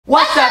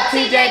What's up,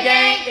 TJ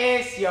Gang?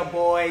 It's your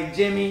boy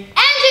Jimmie. And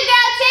your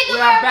girl Tink. We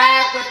are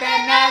back with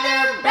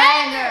another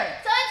banger.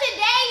 So in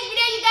today's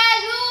video, you guys,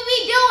 we will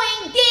be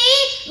doing the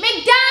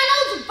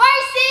McDonald's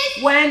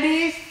versus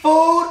Wendys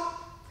food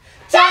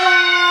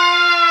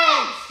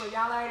challenge. So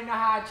y'all already know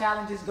how our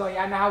challenges go.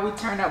 Y'all know how we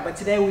turn up. But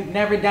today we've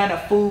never done a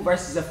food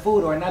versus a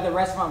food or another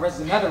restaurant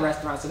versus another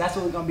restaurant. So that's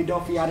what we're gonna be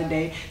doing for y'all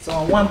today. So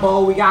in one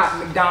bowl we got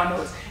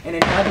McDonald's, and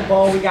in another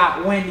bowl we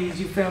got Wendys.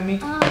 You feel me?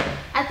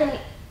 I think.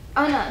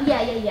 Oh no,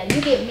 yeah. You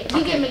get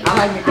McDonald's. I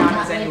like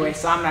McDonald's anyway,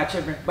 so I'm not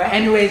tripping. But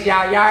anyways,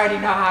 y'all already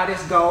know how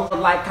this goes.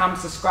 Like, comment,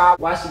 subscribe.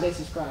 Why should they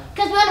subscribe?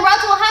 Because we're on the road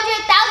to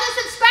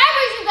 100,000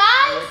 subscribers, you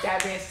guys. And with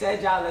that being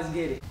said, y'all, let's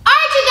get it.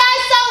 Alright, you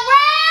guys, so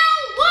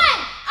round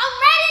one. I'm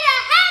ready to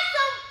have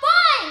some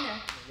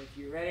fun. If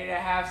you're ready to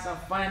have some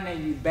fun,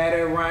 then you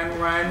better run.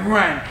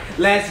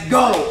 Let's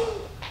go.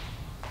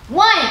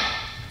 1,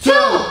 2,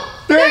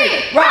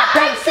 3. Rock,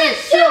 paper, scissors,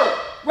 shoot.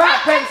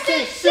 Rock, paper,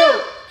 scissors,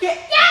 shoot. Yeah!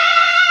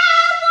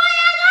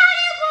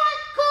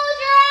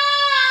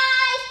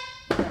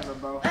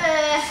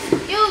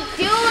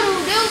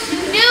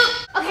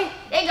 Okay,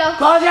 there you go.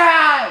 Close your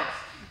eyes.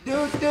 Do.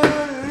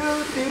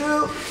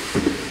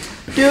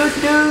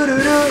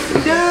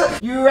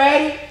 You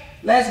ready?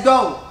 Let's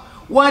go.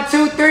 1,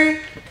 2, 3.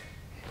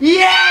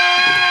 Yeah!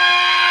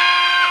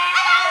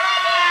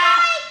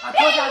 I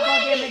told you I was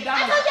gonna get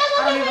McDonald's.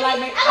 I don't even like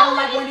I don't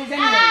like Wendys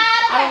anyway.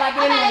 I don't like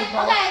it anyway,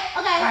 bro. Okay.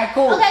 Alright,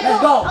 cool. Okay,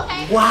 Let's cool. go.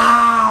 Okay.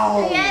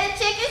 Wow. We got a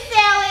chicken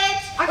sandwich.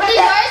 I What got does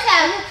that. yours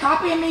have? You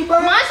copying me, bro?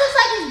 Mine looks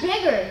like it's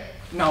bigger.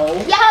 No.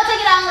 Yeah, I'll take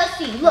it out and let's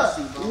see. Look. Let's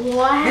see, bro.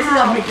 Wow. This is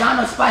a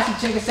McDonald's spicy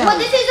chicken But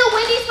sandwich. this is a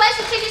Wendy's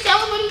spicy chicken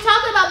sandwich. What are you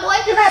talking about, boy?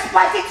 You got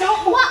spicy too?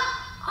 What?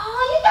 Oh,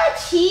 you got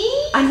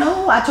cheese? I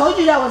know. I told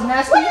you that was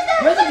nasty. What is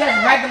that? Yours is What's just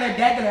that? regular.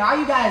 All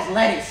you guys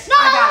lettuce. No,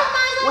 I got.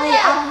 mine's on Wait,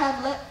 there. I don't have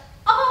lettuce.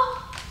 Oh,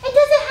 it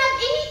doesn't have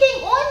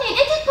anything on it.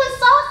 It just put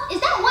sauce.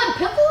 Is that one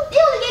pickle? They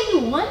only gave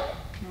you one?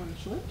 You want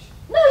to switch?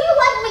 No, you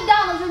like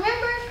McDonald's,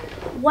 remember?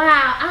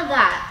 Wow, I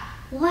got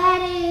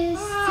lettuce,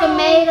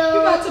 tomatoes.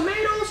 You got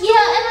tomatoes too?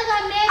 Yeah, and I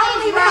got mayonnaise. I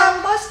don't even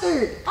have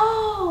mustard.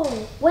 Oh,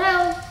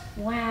 well,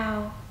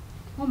 wow.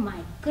 Oh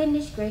my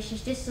goodness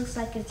gracious, this looks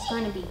like it's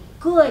gonna be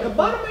good. The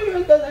bottom of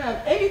yours doesn't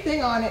have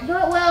anything on it.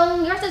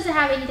 Well, yours doesn't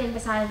have anything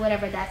besides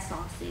whatever that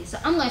sauce is. So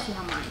I'm gonna see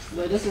how mine is.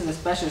 Look, this is a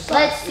special sauce.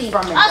 Let's see. It's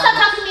from Oh, McDonald's. stop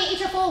talking to me and eat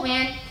your food,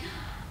 man.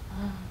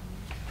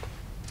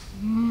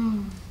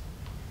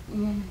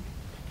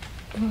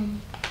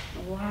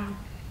 Wow.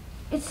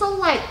 It's so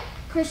like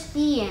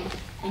crispy and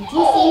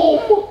juicy.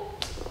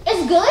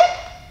 It's good?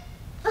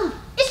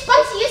 It's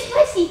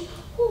spicy.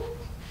 Ooh.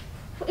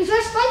 Is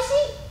yours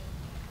spicy?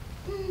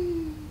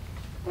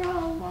 Bro.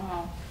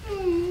 Wow.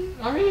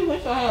 I really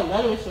wish I had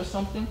lettuce or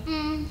something.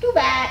 Too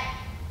bad.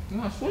 You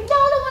want to switch? No,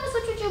 I don't want to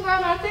switch with you, bro.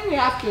 I think we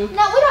have to. No, we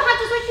don't have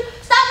to switch you.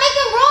 Stop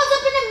making rolls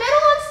up in the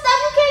middle of stuff.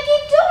 You can't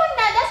keep doing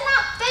that. That's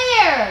not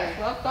fair.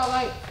 Well, I thought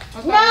like.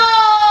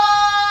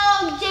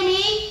 No,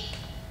 Jimmie.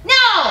 No.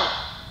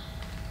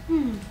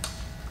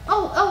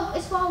 Oh,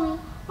 it's falling.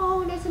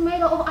 Oh, the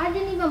tomato. Oh, I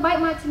didn't even bite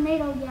my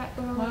tomato yet,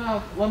 bro.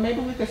 Wow. Well, maybe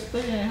we could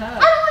split it in half. I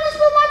don't want to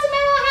split my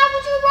tomato in half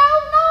with you, bro.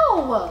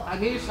 No. I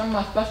gave you some of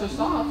my special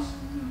sauce.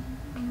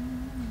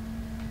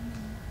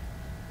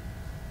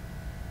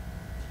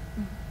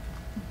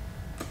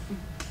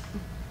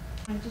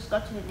 I just go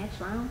to the next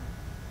round.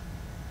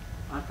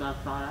 I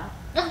thought that.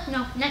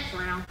 No, next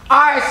round.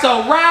 Alright,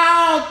 so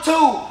round 2.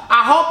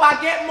 I hope I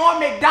get more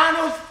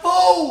McDonald's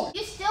food.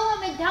 You still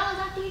want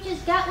McDonald's after you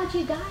just got what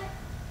you got?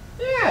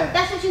 Yeah.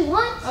 That's what you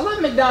want? I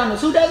love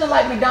McDonald's. Who doesn't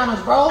like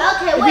McDonald's, bro?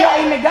 Okay, if wait. you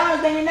don't eat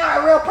McDonald's, then you're not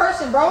a real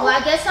person, bro. Well,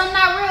 I guess I'm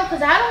not real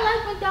because I don't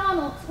like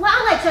McDonald's. Well, I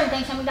like certain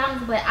things from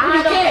McDonald's, but Well,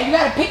 you can't. You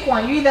gotta pick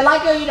one. You either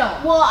like it or you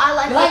don't. Well, I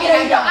like You like it or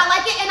and you don't? I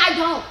like it and I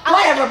don't.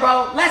 Whatever,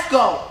 bro. Let's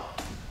go.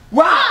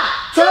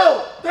 Rock, 2,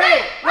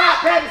 3. Rock,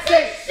 paper,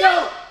 scissors,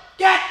 shoot.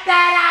 Get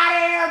that out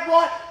of here,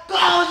 boy.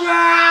 Close your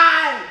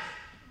eyes.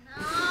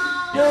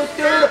 No.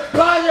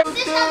 Close your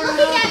Just stop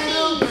looking at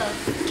me.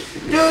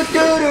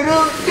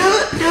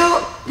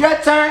 Your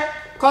turn.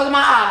 Close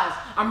my eyes.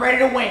 I'm ready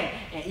to win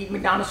and eat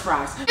McDonald's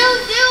fries. Open your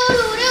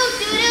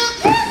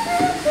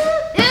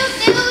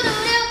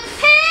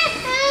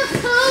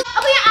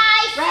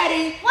eyes.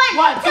 Ready?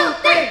 1, 2,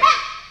 3.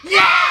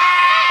 Yeah!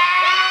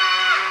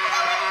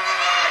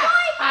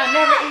 I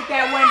never eat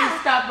that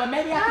Wendy's stuff, but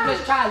maybe I could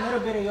just try a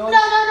little bit of yours. No.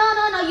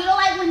 You don't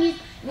like Wendy's.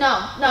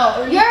 No.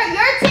 You're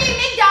team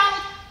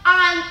McDonald's.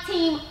 I'm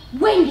team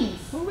Wendy's.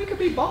 Well, we could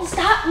be both.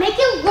 Stop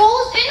making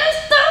rolls in a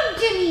stuff,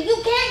 Jimmie. You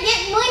can't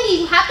get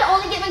Wendy's. You have to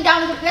only get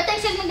McDonald's. If your thing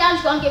says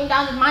McDonald's, you're gonna get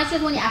McDonald's. If mine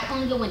says Wendy's, I have to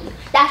only get Wendy's.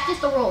 That's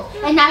just the rules.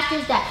 And that's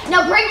just that.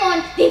 Now bring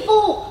on the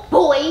food,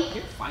 boy.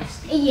 You're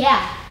feisty.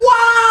 Yeah.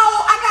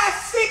 Wow! I got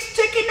 6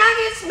 chicken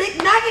nuggets,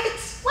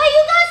 McNuggets. Wait,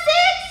 you got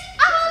 6?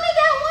 I only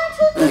got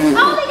 1, 2, 3.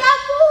 I only got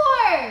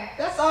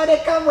 4. That's all they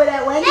come with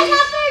at Wendy's. That's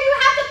not fair. You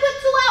have to put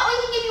 2 out, or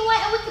you can give me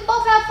 1, and we can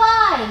both have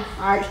 5.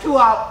 Alright, 2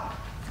 out.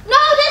 No,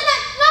 that's not.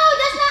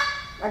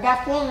 I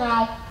got 4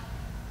 now.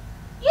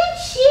 You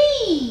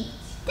cheat.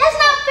 That's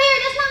not fair.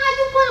 That's not how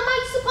you put them out.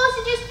 You're supposed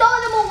to just throw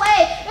them away.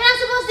 You're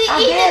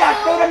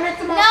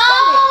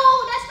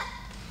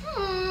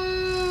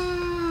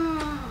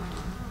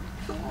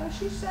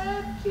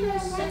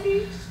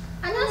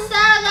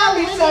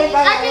said you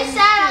got I just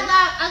said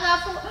I got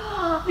food.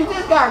 You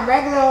just got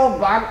regular old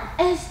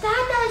barbecue. Is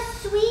that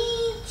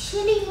sweet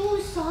chili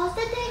mousse sauce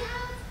that they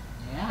have?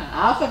 Yeah,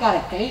 I also got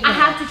a cake. I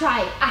have to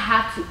try it. I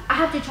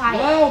have to try it.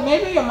 Well,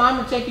 maybe your mom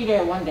will take you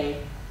there one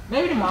day.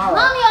 Maybe tomorrow.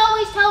 Mommy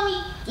always tell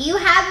me, do you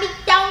have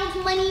McDonald's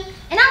money?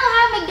 And I don't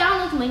have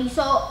McDonald's money,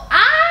 so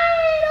I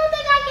don't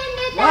think I can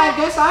get that. Well, I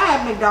guess I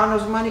have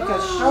McDonald's money,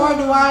 because sure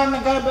do I am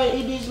gonna be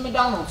eat these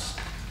McDonald's.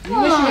 You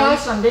wish you had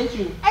some, didn't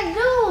you? I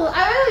do.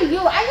 I really do.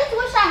 I just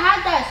wish I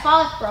had that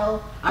sauce,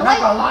 bro. I'm not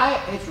gonna lie,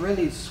 it's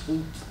really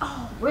sweet.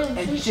 Oh, really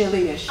and sweet.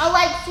 chili-ish. I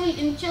like sweet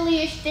and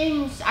chili-ish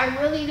things. I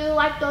really do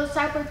like those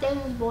type of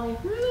things, boy.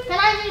 Really? Can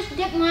I just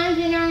dip mine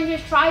in there and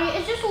just try it?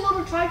 It's just a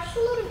little try, just a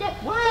little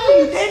dip. Well,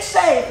 you did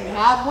say if you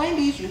have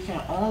Wendy's, you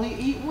can only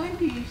eat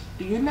Wendy's.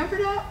 Do you remember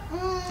that? I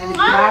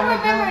don't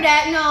remember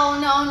that. No.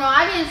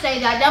 I didn't say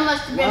that. That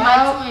must have been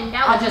my twin.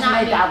 That was I just not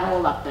made me. that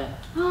roll up then.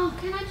 Oh,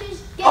 can I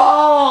just get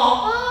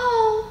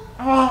Oh!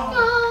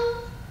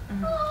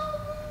 No.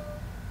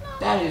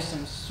 That is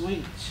some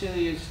sweet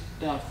chili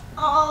stuff.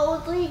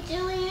 Oh, sweet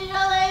chili. I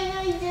like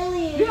sweet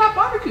chili. You got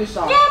barbecue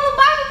sauce. Yeah, but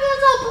barbecue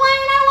is so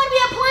plain. I want to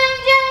be a plain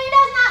jelly.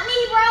 That's not me,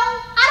 bro.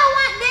 I don't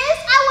want this.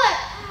 I want.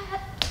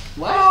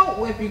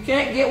 Well, if you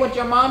can't get what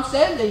your mom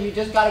said, then you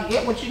just gotta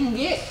get what you can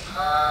get.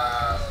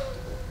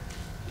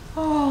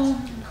 Oh.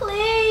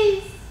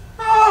 Please.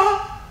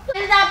 Oh.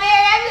 It's not fair.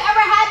 Have you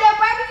ever had that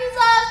barbecue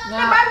sauce? No,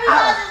 the barbecue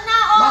sauce is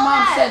not all my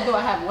mom that. said, do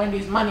I have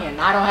Wendy's money? And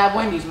I don't have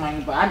Wendy's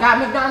money, but I got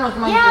McDonald's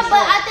money. Yeah, for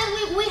but sure. I think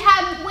we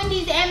have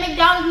Wendy's and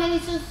McDonald's money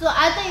too, so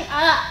I think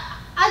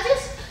I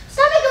just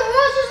stop making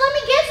rules. Just let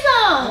me get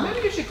some. Well,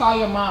 maybe you should call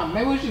your mom.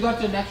 Maybe we should go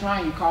to the next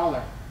round. You call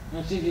her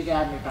and see if you can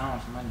have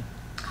McDonald's money.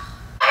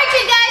 Alright,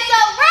 you guys. So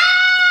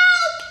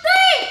round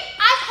 3.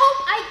 I hope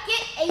I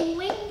get a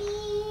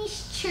Wendy's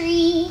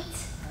treat.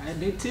 I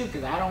do too,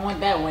 because I don't want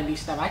that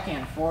Wendy's stuff. I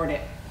can't afford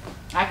it.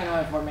 I can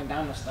only afford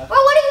McDonald's stuff. Bro,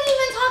 what are you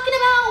even talking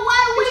about? What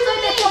You do said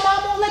you that mean? your mom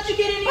won't let you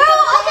get any Bro,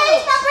 okay,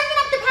 McDonald's. stop bringing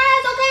up the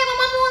past, okay? My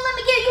mom won't let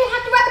me get it. You don't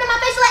have to rap it in my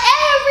face. Let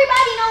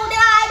everybody know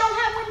that I don't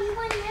have Wendy's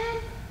money, man.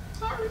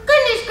 Sorry.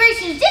 Goodness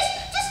gracious. Just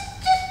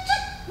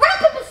rock,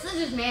 paper,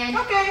 scissors, man.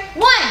 Okay.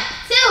 1,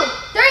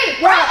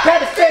 2, 3. Rock,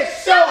 paper, scissors,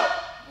 shoot.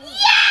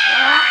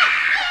 Yeah!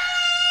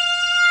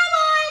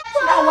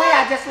 No way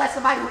I just let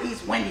somebody who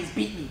eats Wendy's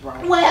beat me, bro.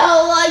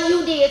 Well,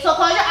 you did. So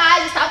close your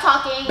eyes and stop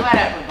talking.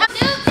 Whatever. Bro.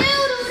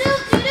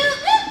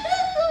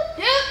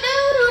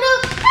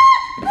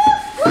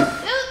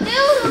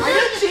 Are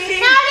you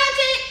cheating? No, I didn't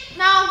cheat.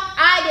 No,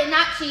 I did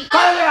not cheat.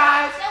 Close your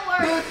eyes. That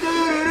works. Do.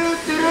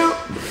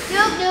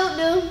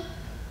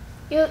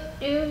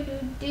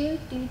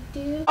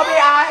 Open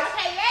your eyes.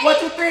 Okay, ready? 1,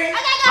 2, 3. Okay,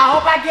 go. I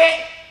hope I get.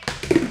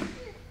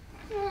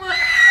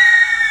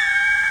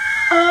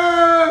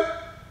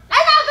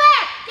 That's not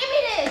fair. Give me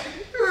this.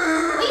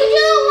 Well, you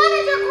just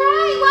wanted to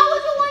cry. Why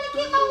would you want to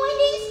keep my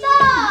Wendy's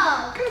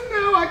stuff? Because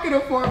now I can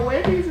afford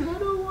Wendy's and I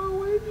don't want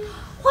Wendy's.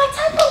 What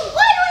type of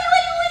what are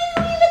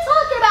you even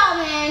talking about,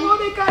 man? All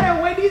they got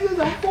at Wendy's is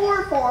a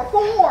 4 for a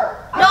 4.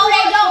 No,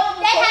 they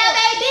don't. They have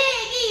a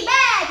biggie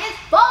bag. It's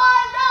 $5.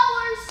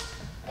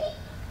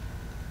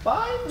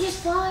 5?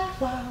 Just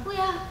 5. Wow.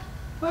 Yeah.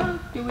 Well,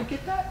 did we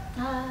get that?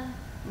 No.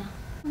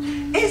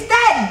 Is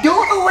that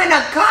doodle in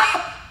a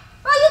cup?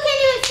 Bro, you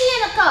can't even see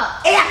in a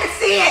cup. Hey, I can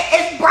see it.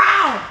 It's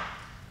brown.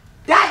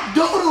 That's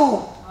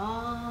doodle.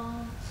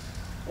 Oh.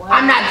 Well,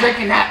 I'm not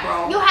drinking that,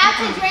 bro. You have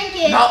to drink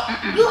it. No.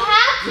 You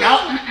have to.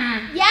 No.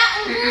 Yeah.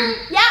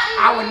 Yeah.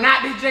 I would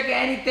not be drinking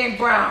anything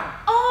brown.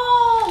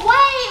 Oh,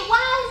 wait. Why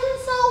is it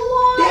so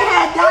warm? They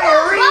had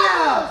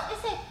diarrhea.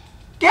 It's a,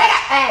 Get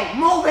it. Hey,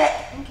 move it.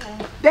 okay.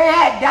 They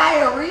had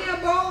diarrhea,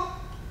 bro.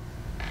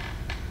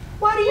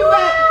 Why do you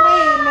have,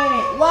 wait a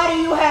minute. Why do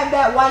you have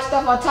that white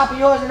stuff on top of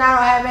yours and I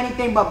don't have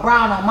anything but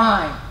brown on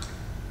mine?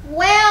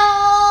 Well,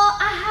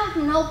 I have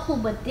no clue,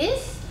 but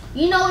this,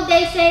 you know what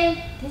they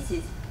say? This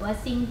is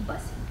bussing.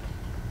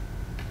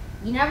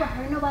 You never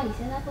heard nobody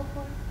say that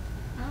before?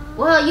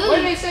 Well, Where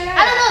do they say that?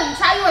 I don't know. You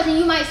try yours and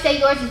you might say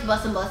yours is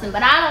bussing,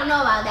 but I don't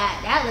know about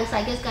that. That looks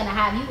like it's gonna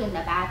have you in the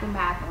bathroom.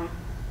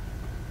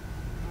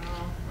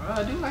 Well,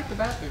 I do like the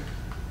bathroom.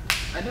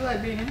 I do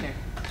like being in there.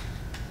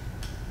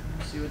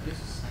 Let's see what this is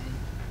saying.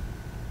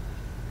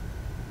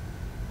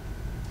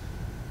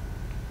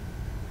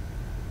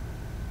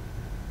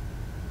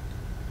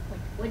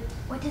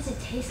 What does it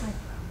taste like,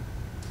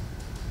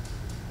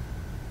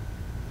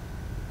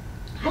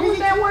 bro? What was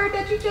that word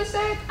that you just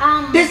said?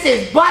 This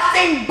is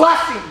bussing.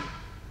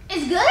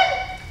 It's good?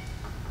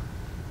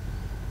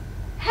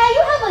 Hey,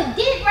 you have a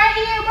dent right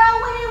here, bro.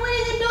 What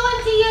is it doing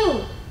to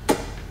you?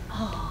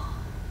 Oh.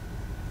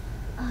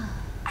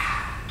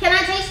 Can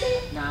I taste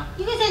it? No.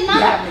 You can taste You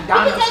nothing. have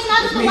McDonald's. You can taste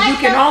nothing Which but means white you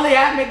can stuff. only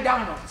have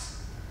McDonald's.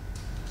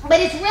 But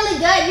it's really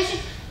good. You should.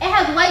 It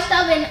has white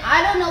stuff and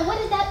I don't know what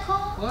is that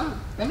called. Well,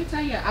 let me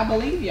tell you, I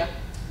believe you.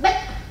 But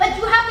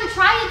you have to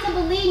try it to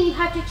believe. You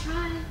have to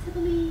try it to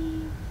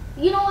believe.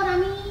 You know what I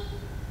mean?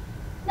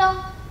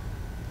 No.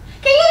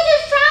 Can you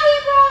just try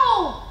it,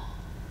 bro?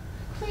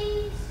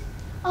 Please.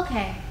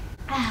 Okay.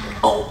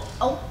 Oh.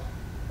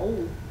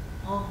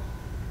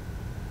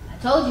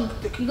 told you.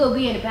 You gonna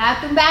be in the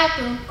bathroom.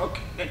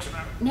 Okay, next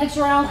round. Next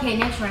round, okay,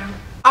 next round.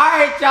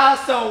 Alright, y'all,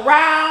 so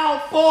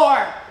round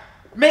 4.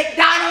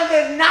 McDonald's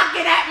is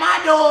knocking at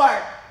my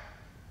door.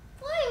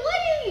 What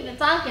are you even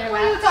talking about?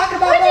 What are you talking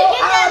about, Where'd bro? you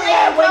get that I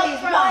had joke Wendy's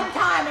from? one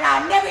time and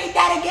I'll never eat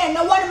that again.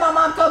 No wonder my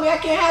mom told me I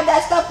can't have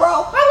that stuff,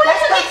 bro. Bro, why That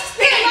would stuff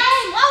you stinks.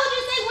 why would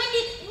you say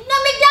Wendy's? No,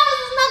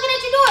 McDonald's is knocking at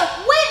your door.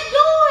 What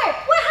door?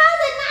 What? How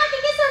is it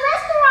knocking? It's a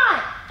restaurant.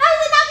 How is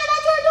it knocking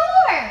at your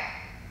door?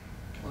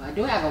 Well, I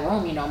do have a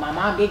room, you know. My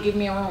mom did give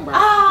me a room, bro.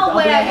 Oh,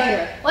 Don't be a whatever.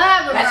 hater.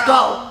 Whatever, Let's bro.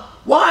 go.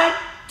 1,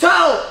 2,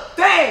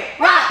 3.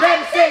 Rock,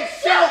 paper, scissors,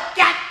 shoot.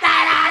 Get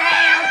that out of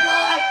here,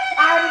 boy.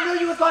 I already knew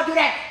you was gonna do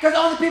that, because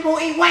only people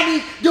who eat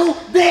Wendy's do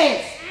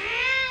this.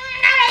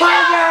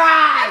 Close your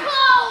eyes.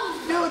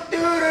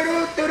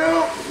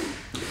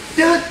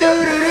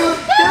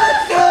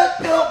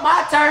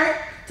 My turn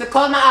to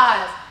close my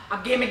eyes.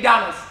 I'm getting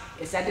McDonald's.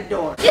 It's at the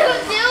door. There you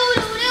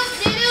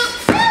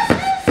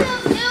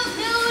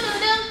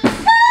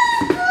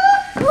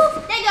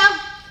go.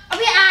 Open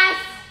your eyes.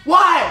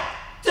 1,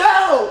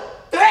 2,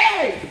 3.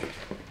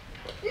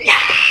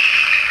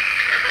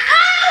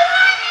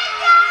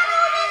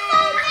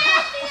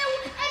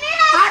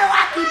 How do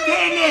I keep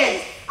getting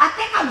this? I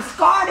think I'm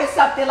scarred or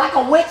something, like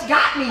a witch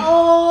got me.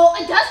 Oh,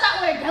 that's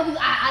not what a W.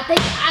 I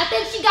think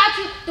she got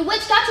you. The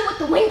witch got you with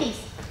the Wendys.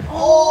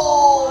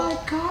 Oh my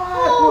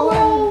God,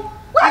 bro.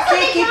 I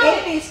can't keep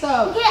getting these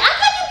stuff. Yeah, I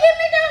can't keep getting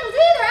McDonald's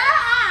either.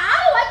 I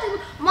don't like to.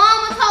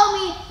 Mama told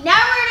me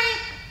never to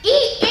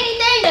eat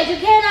anything that you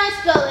cannot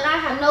spell, and I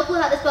have no clue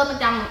how to spell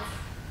McDonald's.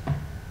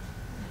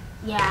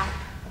 Yeah.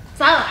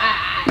 So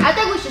I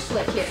think we should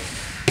switch here.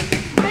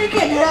 Make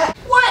it that.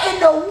 What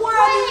in the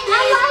world is this,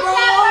 I like bro?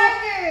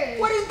 that burger.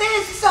 What is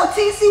this? It's so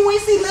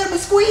teensy-weensy, little bit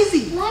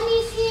squeezy. Let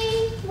me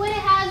see what it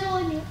has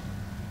on it.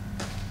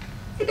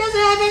 It doesn't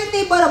have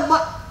anything but a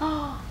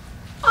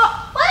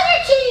Why is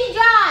your cheese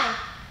dry?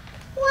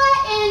 What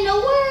in the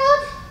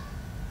world?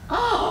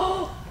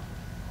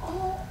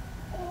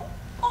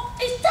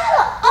 Is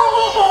that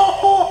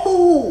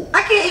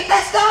I can't eat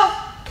that stuff.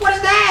 What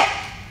is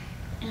that?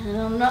 I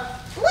don't know.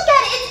 Look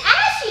at it, it's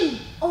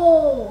ashy.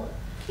 Oh,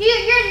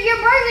 your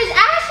burger's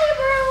ashy,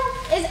 bro.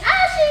 It's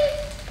ashy.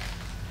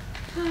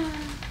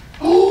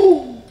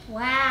 Oh,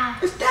 Wow.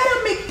 is that a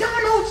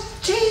McDonald's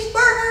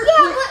cheeseburger?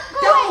 Yeah, with but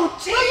double wait.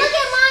 cheese? But look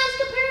at mine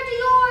compared to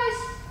yours.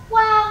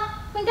 Wow,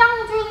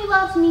 McDonald's really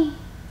loves me.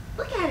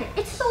 Look at it.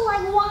 It's so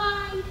like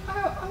wide.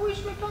 I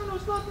wish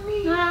McDonald's loved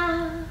me.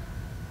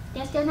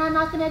 Guess they're not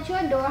knocking at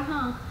your door,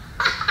 huh?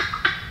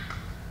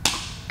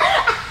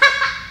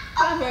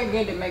 I'm very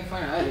good to make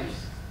fun of others.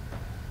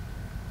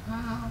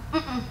 Wow.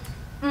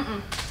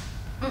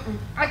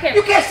 I can't.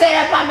 You can't say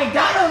that about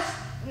McDonald's.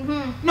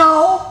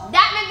 No.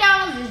 That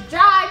McDonald's is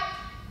dry,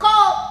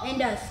 cold, and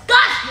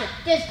disgusting.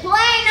 Just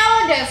plain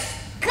old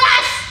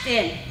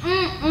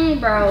disgusting.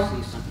 Bro. Let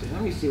me see something.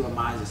 Let me see what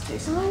mine is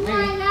tasting Oh like.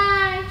 my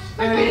gosh.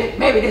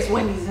 Maybe this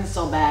Wendy's isn't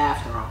so bad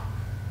after all.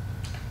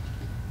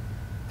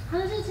 How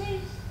does it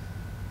taste?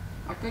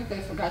 I think they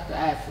forgot to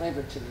add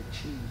flavor to the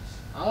cheese.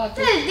 All I The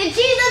think. cheese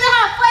doesn't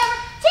have flavor.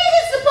 Cheese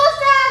is supposed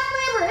to have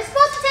flavor. It's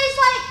supposed to taste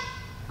like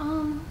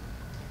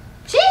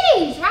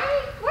cheese,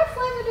 right? What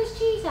flavor does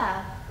cheese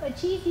have? A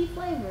cheesy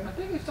flavor. I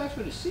think it starts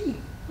with a C.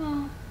 I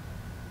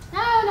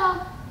don't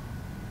know.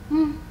 I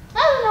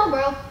don't know,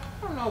 bro. I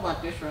don't know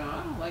about this round.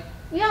 I don't like.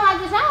 You don't like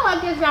this? I don't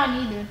like this round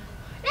either.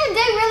 They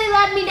really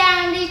let me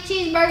down. These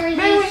cheeseburgers.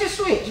 Maybe we should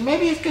switch.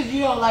 Maybe it's because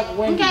you don't like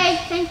Wendy's. Okay,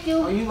 thank you.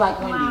 Or you like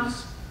Wow.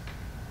 Wendy's.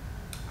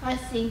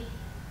 Let's see.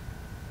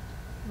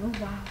 Oh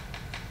wow.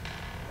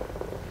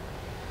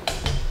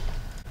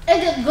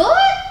 Is it good?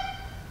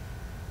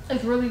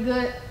 It's really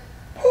good.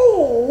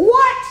 Oh,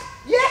 what?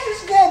 Yes,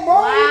 it's good, bro.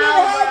 Wow, You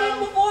never had bro. it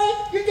before.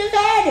 You just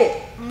had it.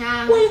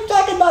 Nah. What are you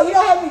talking about? You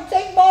don't have any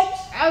taste buds?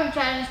 I was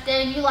trying to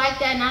understand you like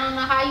that, and I don't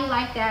know how you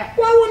like that.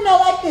 Why wouldn't I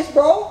like this,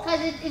 bro? Cause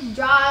it's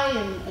dry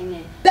and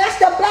it. That's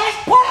the best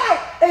part.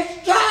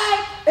 It's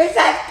dry. It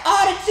has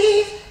all the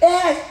cheese. It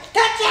has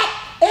ketchup.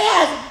 It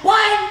has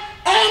bun,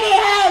 and it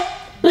has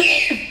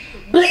beef.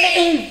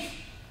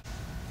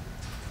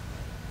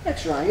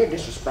 Next round, you're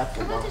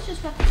disrespectful, bro. Alright, you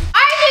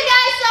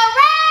guys. So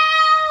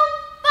round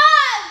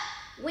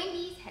 5,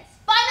 Wendy's has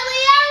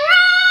finally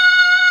arrived.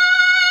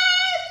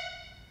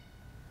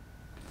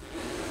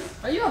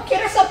 Are you a kid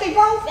or something,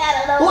 bro? I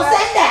don't know. Who bro.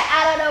 said that?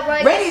 I don't know,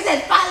 bro. Wendy's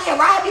has finally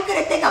arrived. You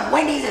couldn't think of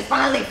Wendy's has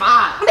finally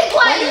arrived. Be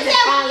quiet. You Wendy's said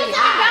has finally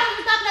arrived.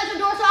 McDonald's was knocking at your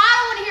door, so I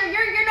don't want to hear.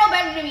 You're no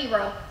better than me,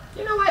 bro.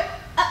 You know what?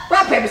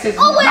 Rock, paper, scissors,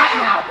 Oh wait, right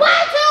now. 1,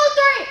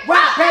 2, 3.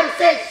 Rock, paper,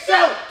 scissors,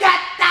 shoot.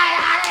 Get that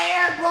out of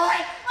here, boy.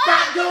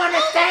 Stop doing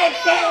the same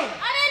thing.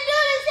 I didn't do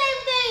the same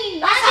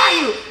thing. I saw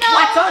you. No.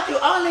 I told you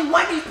only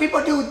Wendy's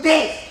people do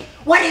this.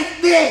 What is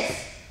this?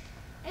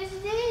 It's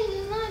this.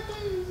 It's not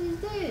this.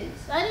 It's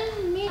this. I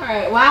didn't mean. All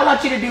right, well, I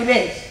want you to do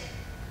this.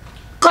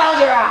 Close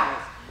your eyes.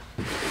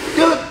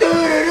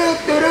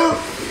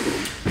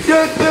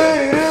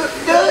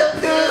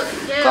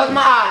 Close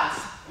my eyes.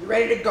 You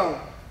ready to go?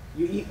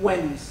 You eat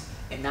Wendy's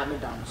and not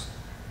McDonald's.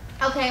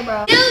 Okay,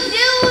 bro. Do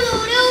do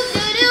do do do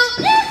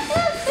do.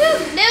 There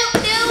you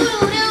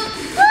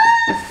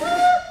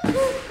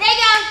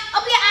go.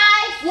 Open your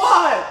eyes.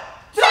 1,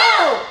 2,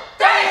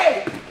 3.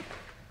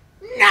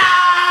 No!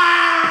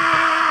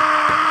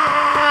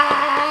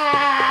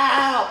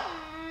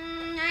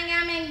 I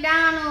got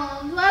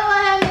McDonald's. Why do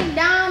I have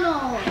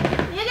McDonald's?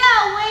 You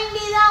got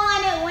Wendy's. I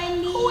wanted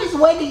Wendy's. Who is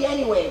Wendy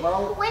anyway,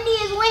 bro? Wendy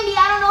is Wendy.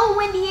 I don't know who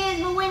Wendy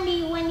is, but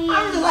Wendy is. I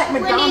just like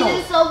McDonald's.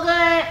 Wendy's is so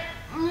good.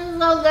 It's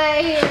so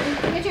good. Here,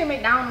 get your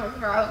McDonald's,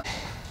 bro.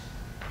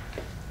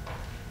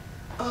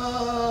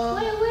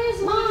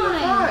 Where's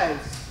mine?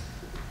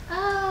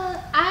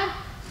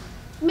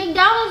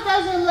 McDonald's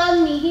doesn't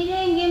love me. He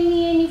didn't give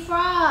me any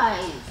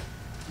fries.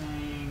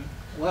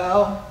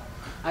 Well,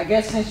 I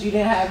guess since you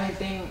didn't have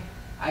anything,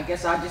 I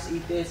guess I'll just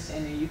eat this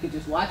and then you could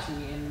just watch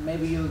me and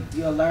maybe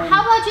you'll learn.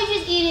 How about you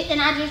just eat it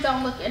and I just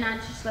don't look and I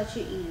just let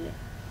you eat it?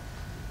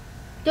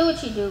 Do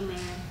what you do, man.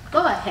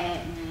 Go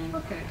ahead, man.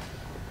 Okay.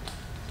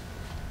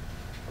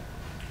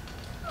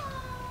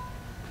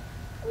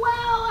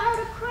 Wow, I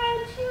heard a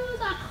crunch.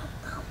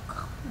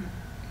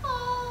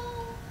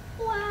 Oh,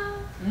 wow.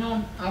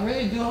 No, I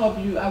really do hope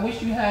you. I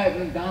wish you had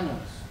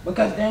McDonald's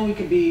because then we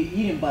could be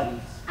eating buddies.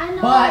 I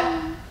know. But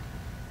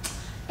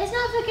it's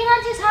not fair. Can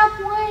I just have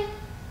one?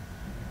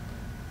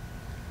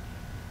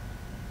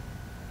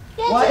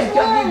 Yeah, well, just if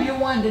I one. give you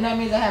one, then that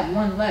means I have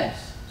one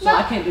less. So No.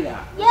 I can't do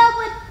that. Yeah,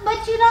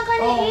 but you're not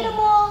gonna eat them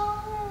all.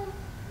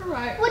 All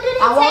right. What did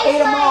it I won't taste eat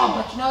them all,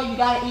 like? but you know you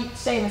gotta eat,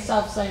 save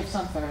some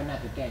for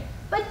another day.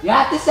 But You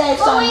have to save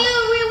but some. when you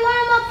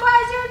rewarm up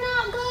fries, they're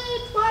not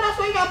good. Well, that's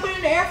why you gotta put it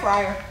in the air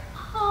fryer.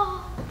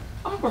 Oh.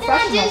 I'm a Then I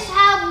professional. just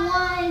have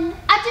one.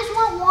 I just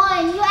want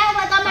one. You act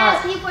like I'm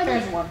asking you for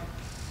Here's this. one.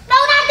 No,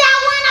 not that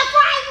one. A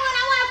fried one.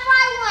 I want a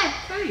fried one.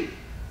 Hey.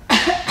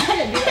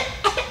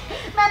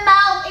 My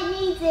mouth, it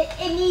needs it.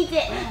 It needs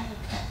it.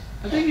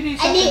 I think you need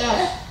I need something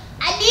else.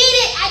 I need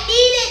it. I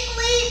need it,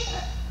 please.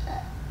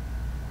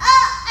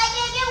 I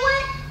can't get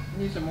one. You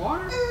need some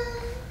water? I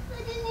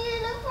just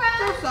needed a I'm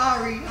fry.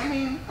 sorry. I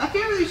mean, I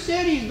can't really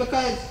share these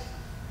because,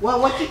 well,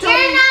 what you told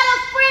You're me. not a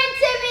friend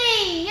to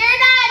me. You're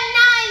not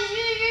nice.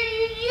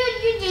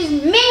 You're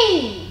just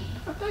mean.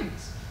 Oh,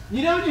 thanks.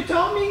 You know what you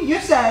told me? You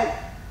said,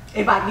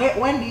 if I get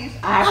Wendy's,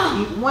 I have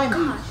to eat Wendy's.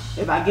 gosh.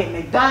 If I get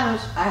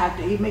McDonald's, I have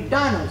to eat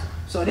McDonald's.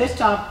 So this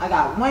time, I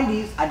got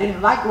Wendy's. I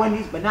didn't like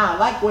Wendy's, but now I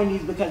like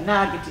Wendy's because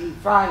now I get to eat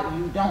fries and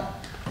you don't.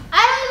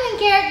 I don't even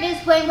care at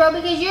this point, bro,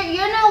 because you're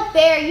no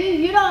fair.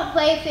 You don't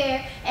play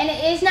fair, and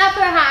it's not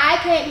fair how I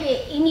can't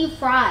get any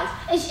fries.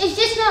 It's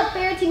just not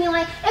fair to me.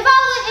 Like if I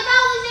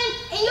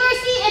was in your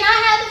seat and I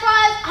had the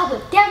fries, I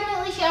would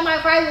definitely share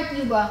my fry with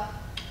you, bro.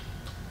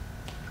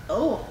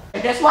 Oh.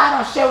 That's why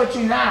I don't share with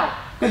you now.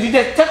 Because you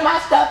just took my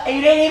stuff and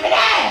you didn't even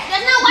ask.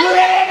 That's not why you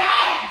didn't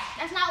ask.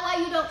 That's not why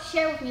you don't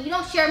share with me. You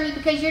don't share with me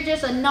because you're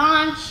just a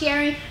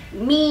non-sharing,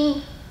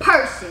 mean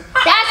person.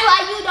 That's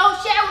why you don't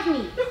share with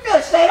me. You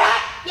feel say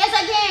that? Yes,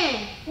 I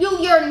can.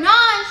 You're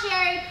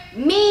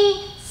non-sharing,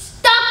 mean,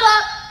 stuck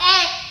up,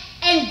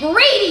 and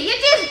greedy. You're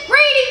just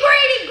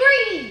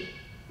greedy.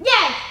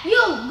 Yes,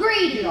 you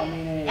greedy. You don't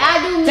mean anything. I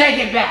do. Take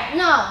it back.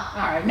 No.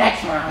 All right,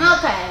 next round.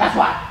 Okay. That's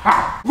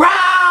why.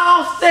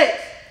 Round 6.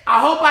 I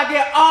hope I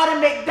get all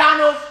the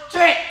McDonald's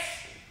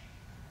tricks.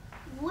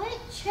 What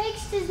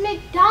tricks does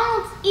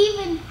McDonald's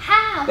even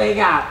have? They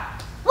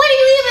got. What are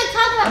you even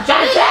talking about? I'm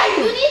trying to tell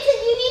you. You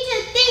need to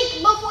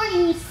think before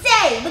you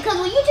say, because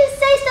when you just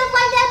say stuff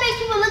like that, makes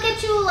people look at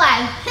you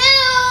like,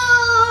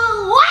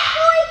 what,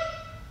 boy?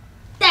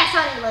 That's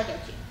how they look at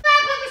you.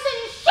 Rock, paper,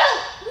 scissors, shoot.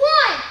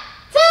 1,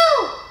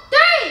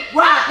 2, 3.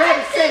 Rock,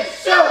 paper, scissors,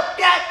 shoot.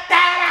 Get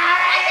that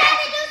out I of tried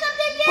here. to do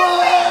something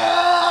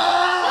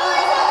different.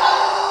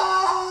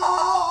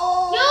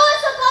 You were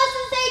supposed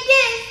to say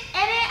this,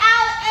 and then I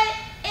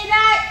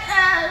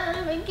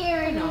don't even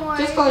care anymore.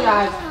 Just close your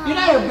eyes. You're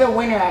not a good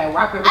winner at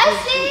rock, paper, I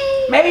scissors, see.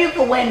 shoot. Maybe you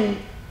could win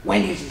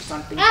Wendy's or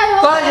something. I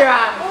hope Close your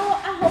eyes.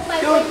 Oh, I hope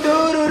I Do win. do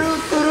do do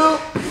do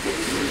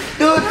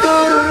do do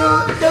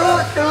do do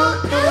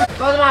do.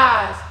 Close my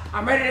eyes.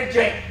 I'm ready to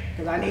drink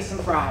because I need some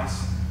fries.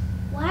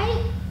 Why?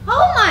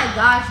 Oh my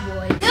gosh,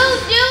 boy.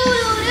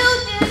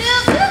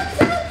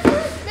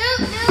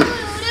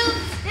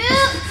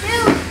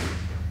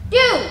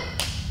 Dude,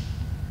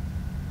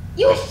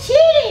 you was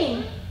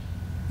cheating.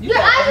 Your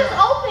eyes was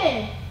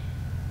open.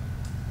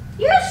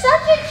 You're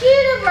such a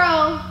cheater,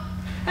 bro.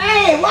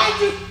 Hey,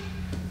 why'd you?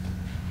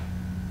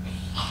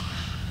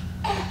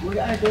 We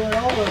gotta do it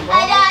over, bro. We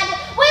don't have to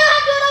do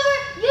it over.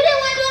 You didn't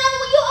want to do it over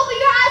when you opened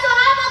your eyes, so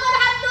how am I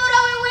gonna have to do it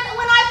over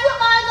when I flip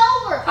my eyes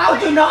over? How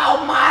would you know I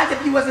opened my eyes if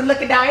you wasn't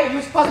looking down here? You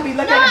were supposed to be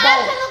looking No, at the I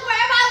bowl. can look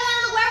wherever I want to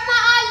look, wherever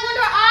my eyes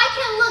wander. I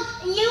can look.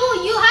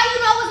 How you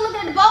know I was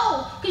looking at the bowl?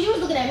 Because you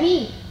was looking at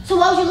me. So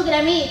why was you looking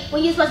at me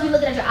when you supposed to be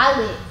looking at your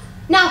eyelids?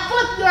 Now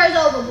flip yours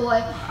over,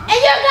 boy. And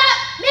you got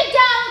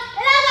McDonald's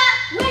and I got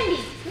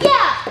Wendy's.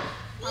 Yeah.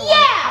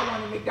 I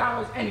wanted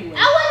McDonald's anyway.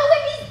 I wanted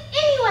Wendy's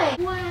anyway.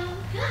 Wow.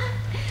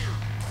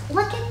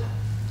 Look at.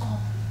 Oh.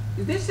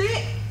 Is this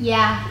it?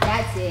 Yeah,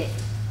 that's it.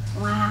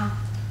 Wow.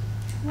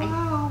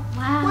 Wow.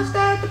 Wow. What's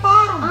that at the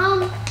bottom?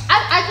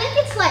 I think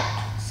it's like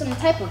some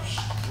type of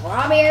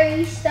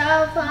strawberry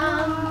stuff.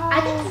 I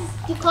think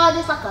you call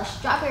this like a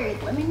strawberry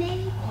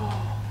lemonade.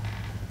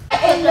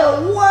 What in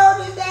the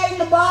world is that in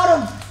the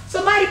bottom?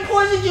 Somebody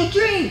poisoned your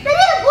drink. They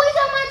didn't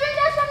poison my drink.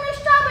 That's from the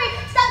strawberry.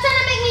 Stop trying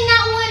to make me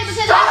not want it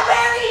because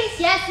Strawberries?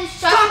 yes, it's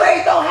strawberry.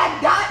 Strawberries don't have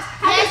dots.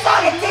 I Yes, just saw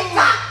the they do.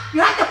 TikTok. You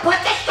have to put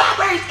the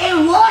strawberries in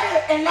water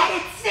and let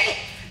it sit.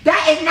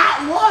 That is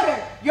not water.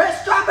 Your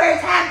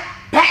strawberries have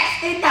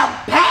passed in the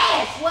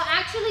past. Well,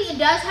 actually, it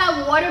does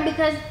have water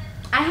because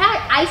I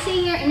had ice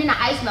in here and then the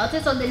ice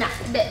melted. So then,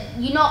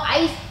 you know,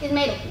 ice is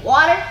made of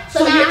water.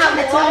 So now you're I have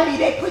trying to water. tell me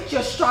they put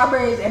your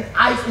strawberries in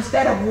ice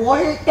instead of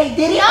water? They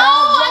did it No,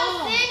 all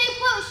I'm wrong. saying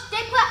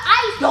they put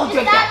ice. Don't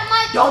drink inside that. of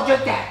my- Don't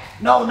drink that.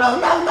 No, no,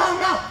 no, no,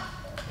 no.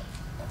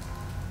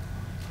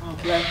 Oh,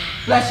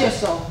 bless your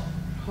soul.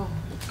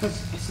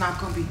 Because it's not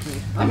going to be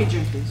good. Let me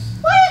drink this.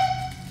 What?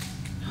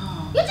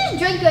 You just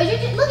drink it. You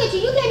just look at you.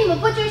 You can't even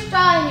put your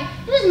straw in there.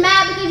 You're just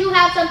mad because you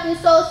have something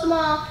so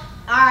small.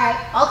 All right.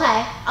 Okay.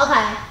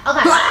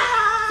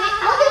 See,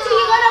 look at you.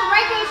 You're gonna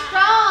break your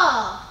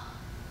straw.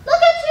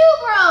 Look at you,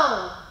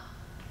 bro.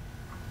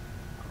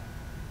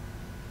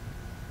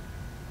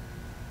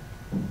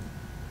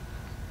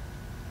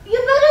 You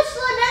better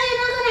slow down.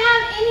 You're not gonna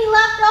have any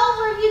left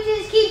over if you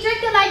just keep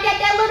drinking like that.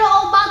 That little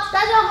old box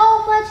doesn't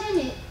hold much in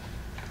it.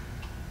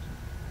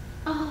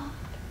 Oh.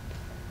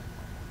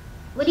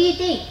 What do you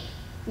think?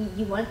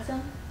 You want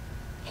some?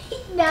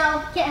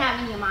 No, can't have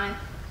it in your mind.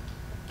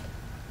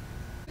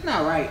 It's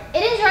not right. It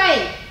is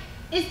right.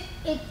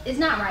 It's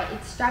not right.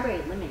 It's strawberry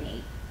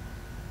lemonade.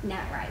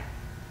 Not right.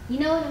 You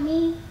know what I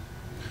mean?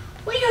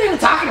 What are you even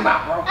talking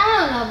about, bro? I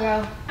don't know,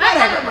 bro.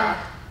 Whatever, bro.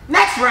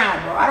 Next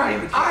round, bro. I don't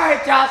even care. All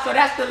right, y'all. So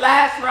that's the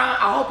last round.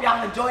 I hope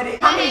y'all enjoyed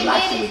it. How many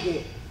likes did we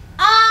get?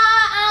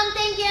 I'm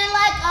thinking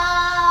like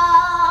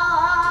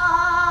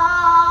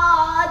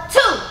 2.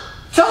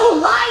 2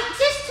 likes?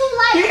 Just 2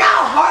 likes. You know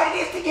how hard it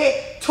is to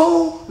get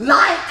 2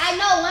 likes? I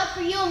know, one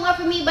for you and one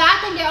for me, but I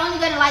think they're only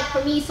gonna like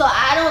for me, so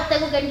I don't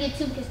think we're gonna get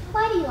 2 because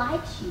nobody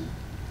likes you.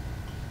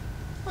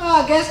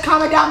 Well, I guess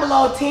comment down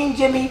below Team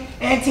Jimmie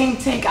and Team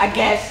Tink, I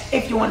guess,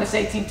 if you want to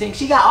say Team Tink.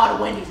 She got all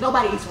the Wendys.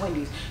 Nobody eats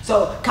Wendys.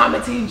 So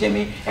comment Team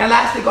Jimmie. And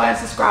lastly, go ahead and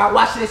subscribe.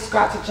 Watch this,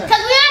 subscribe to the channel.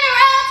 Because we're on the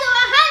road to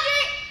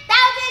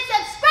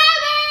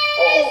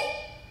 100,000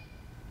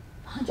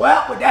 subscribers!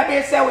 Well, with that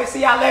being said, we'll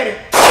see y'all later.